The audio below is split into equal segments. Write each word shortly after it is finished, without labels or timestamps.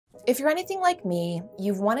If you're anything like me,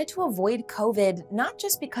 you've wanted to avoid COVID not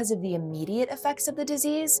just because of the immediate effects of the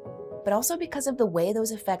disease, but also because of the way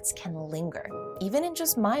those effects can linger, even in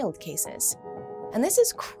just mild cases. And this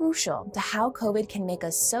is crucial to how COVID can make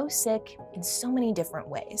us so sick in so many different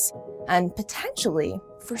ways, and potentially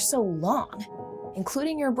for so long,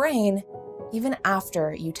 including your brain, even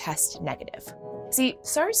after you test negative. See,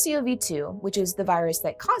 SARS-CoV-2, which is the virus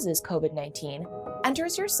that causes COVID-19,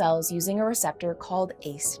 enters your cells using a receptor called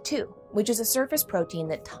ACE2, which is a surface protein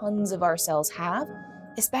that tons of our cells have,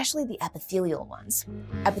 especially the epithelial ones.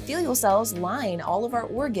 Epithelial cells line all of our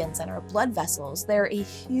organs and our blood vessels. They're a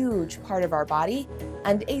huge part of our body,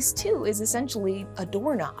 and ACE2 is essentially a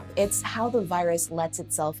doorknob. It's how the virus lets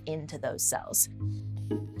itself into those cells.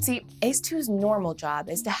 See, ACE2's normal job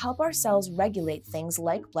is to help our cells regulate things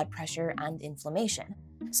like blood pressure and inflammation.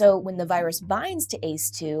 So when the virus binds to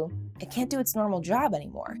ACE2, it can't do its normal job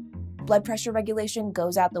anymore. Blood pressure regulation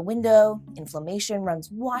goes out the window, inflammation runs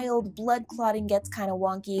wild, blood clotting gets kind of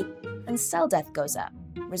wonky, and cell death goes up,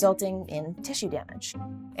 resulting in tissue damage.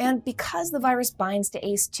 And because the virus binds to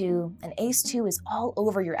ACE2, and ACE2 is all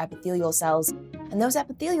over your epithelial cells, and those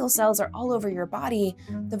epithelial cells are all over your body,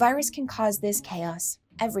 the virus can cause this chaos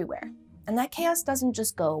everywhere. And that chaos doesn't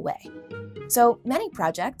just go away. So many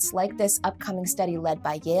projects, like this upcoming study led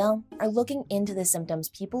by Yale, are looking into the symptoms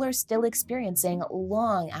people are still experiencing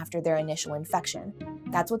long after their initial infection.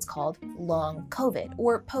 That's what's called long COVID,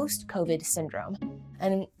 or post-COVID syndrome.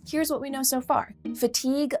 And here's what we know so far.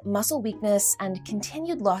 Fatigue, muscle weakness, and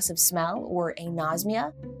continued loss of smell, or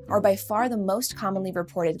anosmia, are by far the most commonly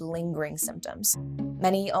reported lingering symptoms.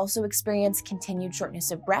 Many also experience continued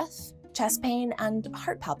shortness of breath, chest pain, and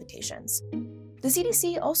heart palpitations. The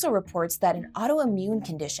CDC also reports that an autoimmune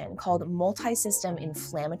condition called multisystem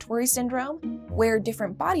inflammatory syndrome, where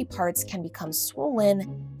different body parts can become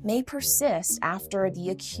swollen, may persist after the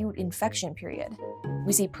acute infection period.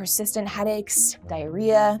 We see persistent headaches,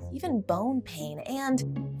 diarrhea, even bone pain,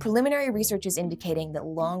 and preliminary research is indicating that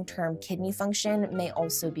long-term kidney function may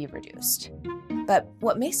also be reduced. But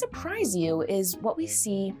what may surprise you is what we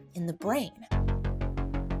see in the brain.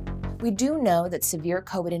 We do know that severe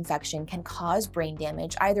COVID infection can cause brain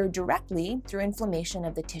damage either directly through inflammation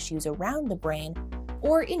of the tissues around the brain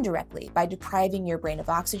or indirectly by depriving your brain of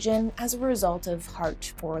oxygen as a result of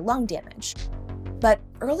heart or lung damage. But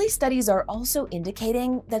early studies are also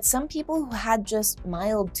indicating that some people who had just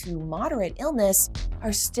mild to moderate illness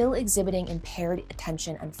are still exhibiting impaired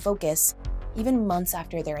attention and focus even months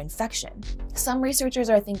after their infection. Some researchers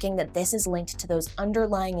are thinking that this is linked to those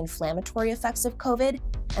underlying inflammatory effects of COVID,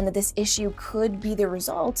 and that this issue could be the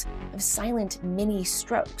result of silent mini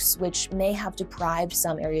strokes, which may have deprived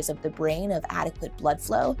some areas of the brain of adequate blood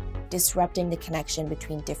flow, disrupting the connection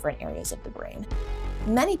between different areas of the brain.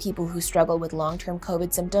 Many people who struggle with long-term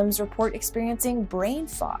COVID symptoms report experiencing brain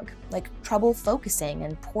fog, like trouble focusing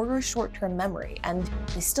and poorer short-term memory, and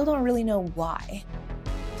they still don't really know why.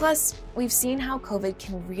 Plus, we've seen how COVID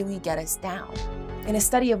can really get us down. In a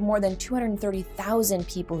study of more than 230,000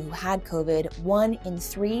 people who had COVID, 1 in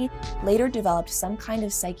 3 later developed some kind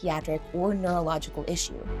of psychiatric or neurological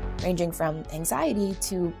issue, ranging from anxiety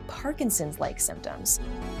to Parkinson's-like symptoms.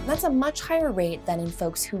 That's a much higher rate than in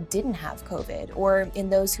folks who didn't have COVID, or in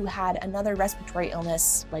those who had another respiratory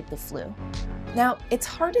illness like the flu. Now, it's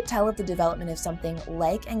hard to tell if the development of something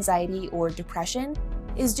like anxiety or depression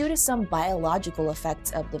is due to some biological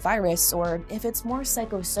effects of the virus, or if it's more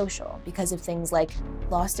psychosocial because of things like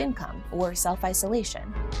lost income or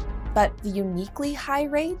self-isolation. But the uniquely high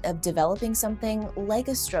rate of developing something like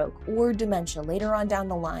a stroke or dementia later on down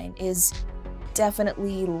the line is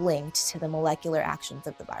definitely linked to the molecular actions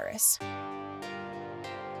of the virus.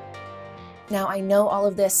 Now, I know all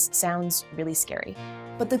of this sounds really scary,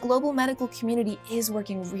 but the global medical community is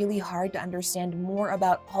working really hard to understand more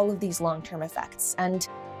about all of these long-term effects and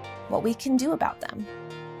what we can do about them.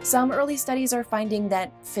 Some early studies are finding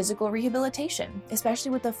that physical rehabilitation,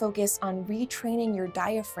 especially with the focus on retraining your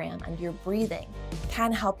diaphragm and your breathing,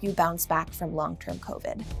 can help you bounce back from long-term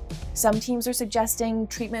COVID. Some teams are suggesting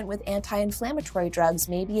treatment with anti-inflammatory drugs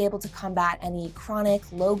may be able to combat any chronic,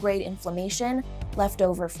 low-grade inflammation left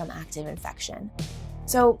over from active infection.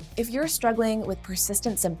 So if you're struggling with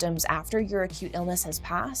persistent symptoms after your acute illness has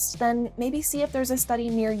passed, then maybe see if there's a study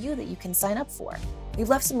near you that you can sign up for. We've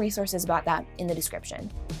left some resources about that in the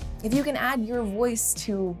description. If you can add your voice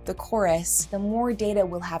to the chorus, the more data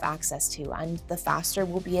we'll have access to, and the faster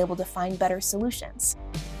we'll be able to find better solutions.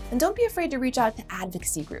 And don't be afraid to reach out to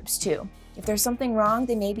advocacy groups too. If there's something wrong,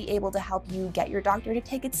 they may be able to help you get your doctor to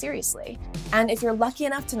take it seriously. And if you're lucky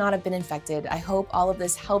enough to not have been infected, I hope all of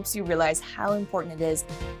this helps you realize how important it is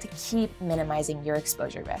to keep minimizing your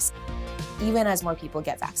exposure risk, even as more people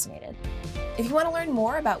get vaccinated. If you want to learn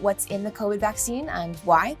more about what's in the COVID vaccine and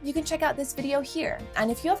why, you can check out this video here.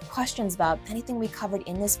 And if you have questions about anything we covered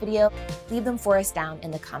in this video, leave them for us down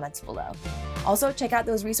in the comments below. Also, check out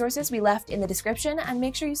those resources we left in the description and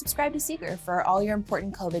make sure you subscribe to Seeker for all your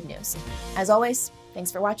important COVID news. As always,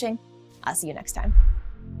 thanks for watching. I'll see you next time.